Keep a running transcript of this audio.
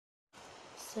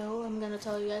So I'm gonna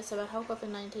tell you guys about how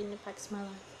COVID-19 affects my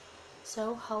life.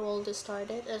 So how all this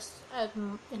started is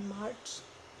in March,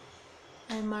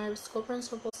 and my school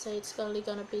principal said it's only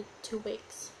gonna be 2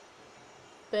 weeks,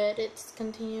 but it's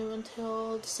continued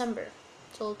until December,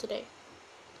 till today.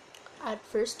 At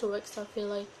first 2 weeks, I feel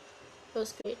like it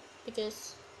was great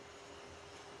because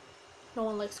no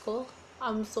one likes school.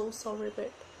 I'm so sorry,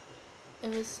 but it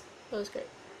was great.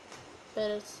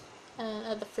 But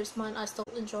at the first month, I still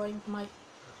enjoying my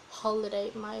holiday,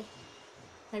 my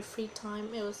free time.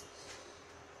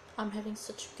 I'm having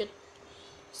such a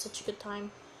good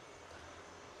time.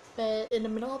 But in the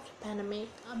middle of the pandemic,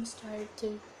 I'm started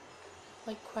to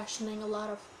questioning a lot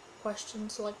of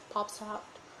questions pops out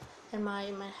in my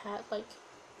head, like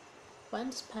when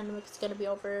this pandemic is gonna be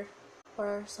over,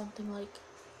 or something like,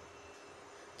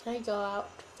 can I go out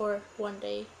for one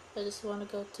day? I just want to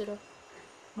go to the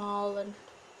mall and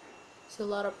see a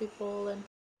lot of people. And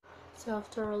so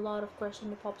after a lot of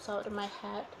questions that pops out in my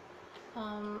head,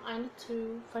 I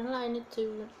need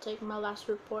to take my last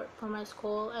report for my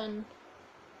school, and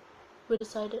we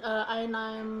decided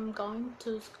I'm going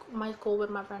to my school with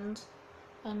my friends,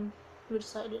 and we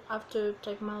decided after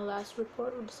taking my last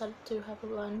report, we decided to have a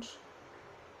lunch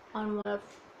on one of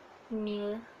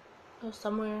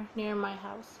somewhere near my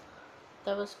house.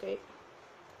 That was great.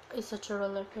 It's such a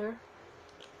relief here.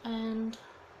 And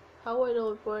how I deal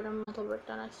with boredom, mental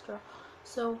breakdown extra.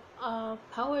 So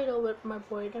how I deal with my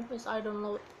boredom is I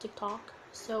download TikTok.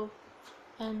 So,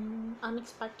 and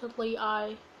unexpectedly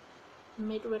I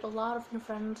made with a lot of new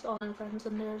friends, online friends,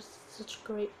 and they're such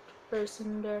great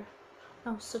person.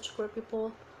 Such great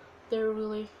people. They're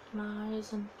really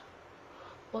nice and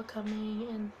welcoming,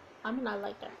 and I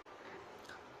like that.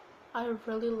 I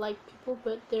really like people,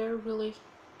 but they're really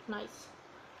nice.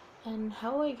 And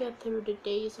how I get through the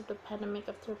days of the pandemic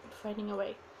after finding a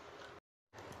way.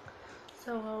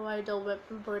 So how I deal with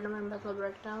boredom and mental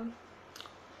breakdown.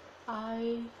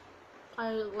 I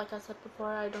like I said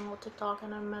before, I don't know TikTok,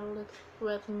 and I met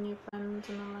with new friends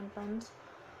and online friends.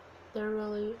 They're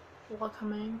really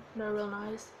welcoming, they're real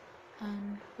nice,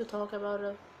 and we talk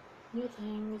about new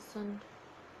things and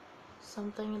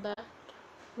something that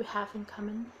we have in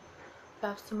common. We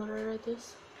have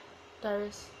similarities. That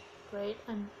is great.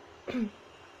 And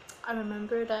I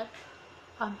remember that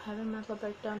I'm having mental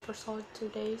breakdown for solid 2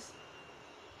 days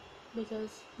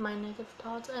because my negative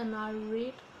thoughts, and I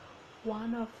read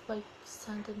one of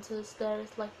sentences that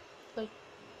is like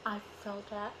I felt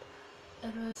that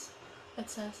it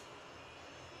says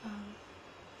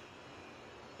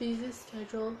busy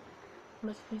schedule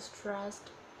makes me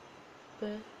stressed,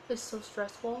 but it's so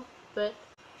stressful, but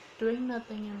doing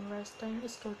nothing and resting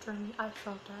is torturing me. I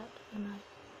felt that,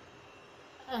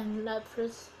 and at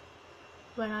first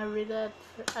when I read that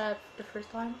at the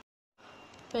first time.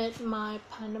 But my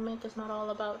pandemic is not all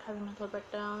about having mental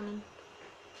breakdown, and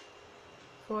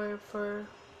for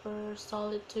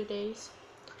solid 2 days.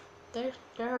 There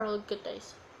are good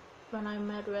days when I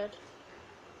met with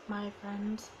my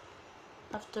friends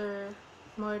after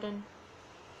more than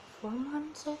 4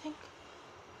 months, I think,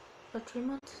 or 3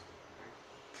 months.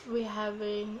 We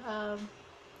having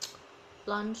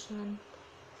lunch, and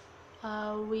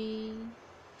we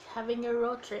having a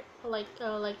road trip, like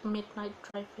midnight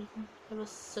driving. It was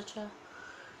such a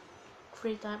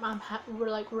great time.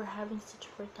 We're having such a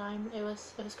great time. It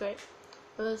was great.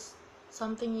 It was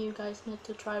something you guys need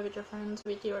to try with your friends,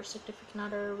 with your significant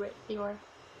other,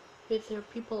 with your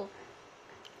people.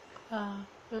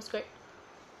 It was great,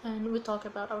 and we talk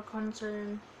about our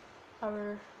concern,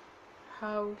 our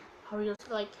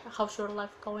how's your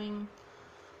life going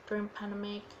during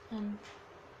pandemic, and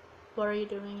what are you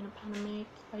doing in a pandemic?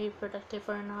 Are you productive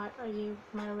or not? Are you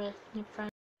met with new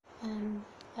friends? And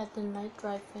at the night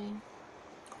driving,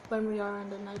 when we are on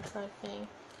the night driving,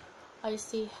 I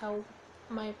see how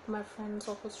my friends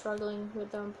also struggling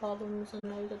with their own problems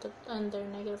and their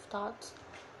negative thoughts,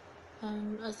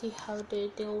 and I see how they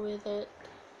deal with it.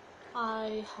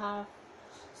 I have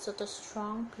such a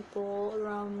strong people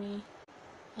around me,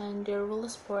 and they're really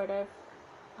supportive.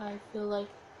 I feel like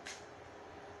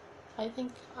I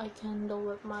think I can deal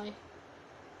with my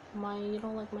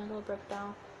mental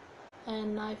breakdown,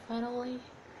 and I finally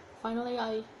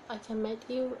I can meet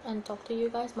you and talk to you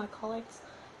guys, my colleagues.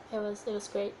 It was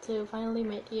great to finally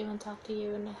meet you and talk to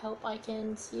you, and I hope I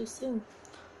can see you soon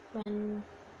when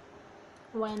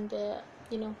the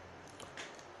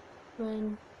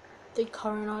when the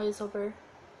corona is over,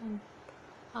 and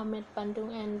I'm at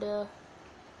Bandung, and the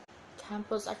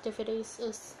campus activities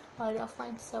is right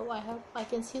offline. So I hope I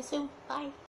can see you soon. Bye.